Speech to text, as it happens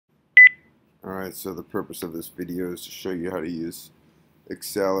Alright, so the purpose of this video is to show you how to use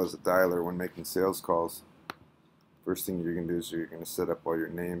Excel as a dialer when making sales calls. First thing you're going to do is you're going to set up all your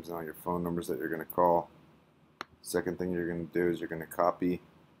names and all your phone numbers that you're going to call. Second thing you're going to do is you're going to copy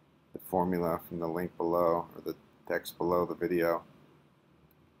the formula from the link below, or the text below the video,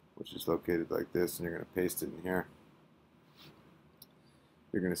 which is located like this, and you're going to paste it in here.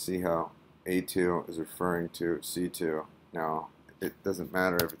 You're going to see how A2 is referring to C2. Now, it doesn't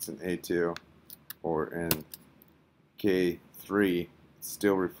matter if it's in A2 or in K3, it's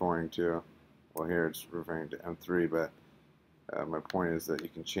still referring to, well, here it's referring to M3, but my point is that you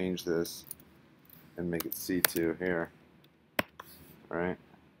can change this and make it C2 here. Alright?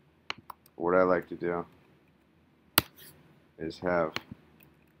 What I like to do is have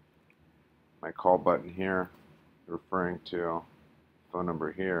my call button here referring to phone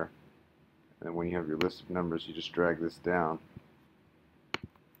number here, and when you have your list of numbers, you just drag this down,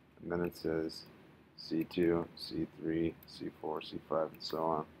 and then it says C2, C3, C4, C5, and so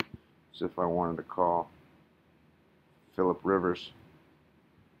on. So if I wanted to call Philip Rivers,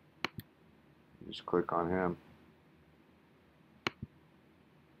 just click on him.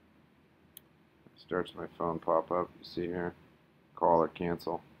 Starts my phone pop up. You see here, call or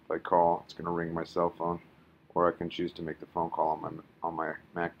cancel. If I call, it's going to ring my cell phone, or I can choose to make the phone call on my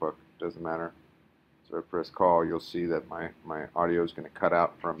MacBook. Doesn't matter. So I press call. You'll see that my audio is going to cut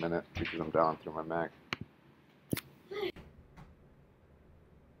out for a minute because I'm dialing through my Mac.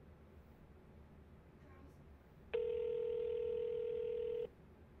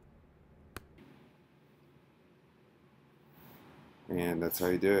 And that's how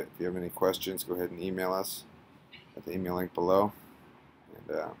you do it. If you have any questions, go ahead and email us at the email link below.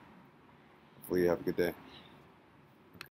 And hopefully you have a good day.